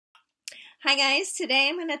Hi guys, today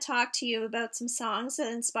I'm going to talk to you about some songs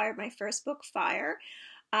that inspired my first book, Fire.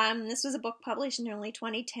 This was a book published in early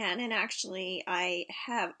 2010, and actually I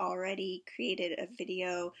have already created a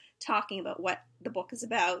video talking about what the book is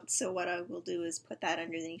about, so what I will do is put that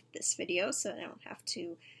underneath this video so I don't have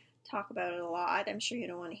to talk about it a lot. I'm sure you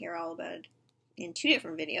don't want to hear all about it in two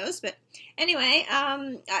different videos, but anyway,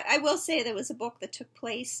 I will say there was a book that took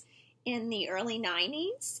place in the early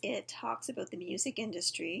 90s. It talks about the music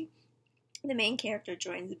industry. The main character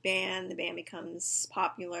joins the band becomes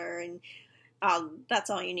popular, and that's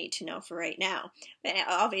all you need to know for right now. But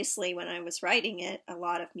obviously, when I was writing it, a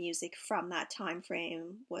lot of music from that time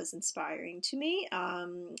frame was inspiring to me.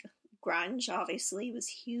 Grunge, obviously, was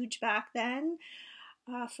huge back then.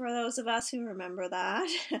 For those of us who remember that,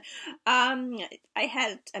 I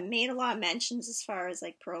made a lot of mentions as far as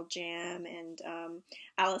like Pearl Jam and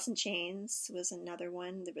Alice in Chains was another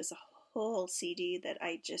one. There was a whole CD that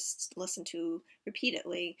I just listened to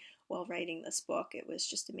repeatedly while writing this book. It was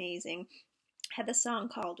just amazing. Had the song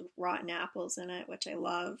called Rotten Apples in it, which I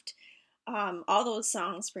loved. All those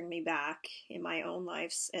songs bring me back in my own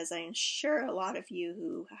life, as I'm sure a lot of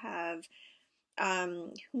you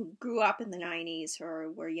who grew up in the 90s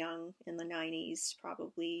or were young in the 90s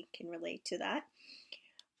probably can relate to that.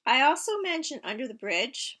 I also mentioned Under the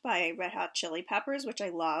Bridge by Red Hot Chili Peppers, which I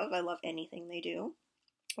love. I love anything they do.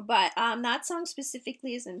 But that song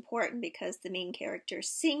specifically is important because the main character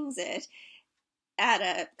sings it at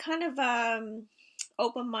a kind of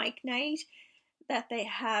open mic night that they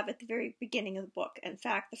have at the very beginning of the book. In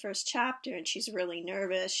fact, the first chapter, and she's really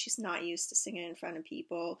nervous. She's not used to singing in front of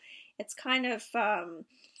people. It's kind of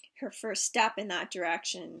her first step in that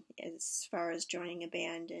direction as far as joining a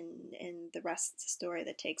band, and the rest of the story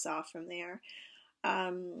that takes off from there.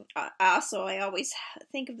 I always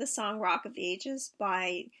think of the song Rock of Ages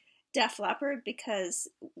by Def Leppard, because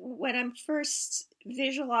when I'm first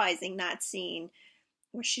visualizing that scene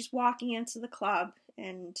where she's walking into the club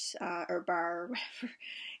and or bar or whatever,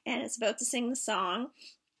 and is about to sing the song,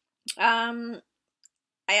 I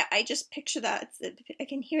just picture that. I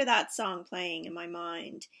can hear that song playing in my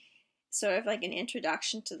mind, sort of like an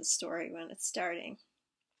introduction to the story when it's starting.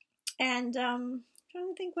 And trying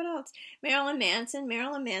to think what else. Marilyn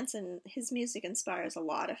Manson, his music inspires a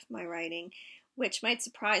lot of my writing, which might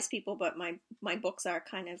surprise people, but my books are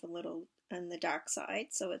kind of a little on the dark side,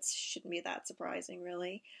 so it shouldn't be that surprising,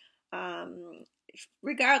 really.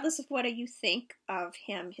 Regardless of what you think of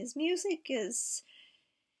him, his music is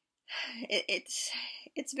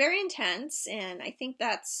it's very intense, and I think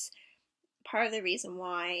that's part of the reason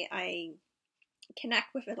why I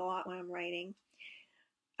connect with it a lot when I'm writing.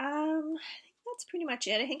 I think that's pretty much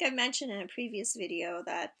it. I think I mentioned in a previous video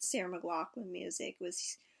that Sarah McLachlan music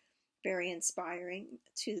was very inspiring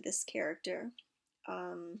to this character.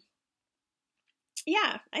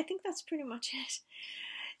 Yeah, I think that's pretty much it.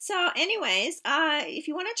 So anyways, if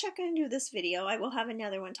you want to check into this video, I will have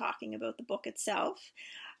another one talking about the book itself.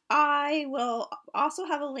 I will also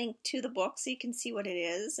have a link to the book so you can see what it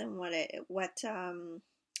is and what it looks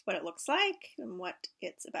like and what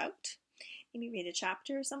it's about. Maybe read a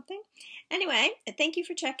chapter or something. Anyway, thank you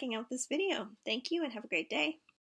for checking out this video. Thank you and have a great day.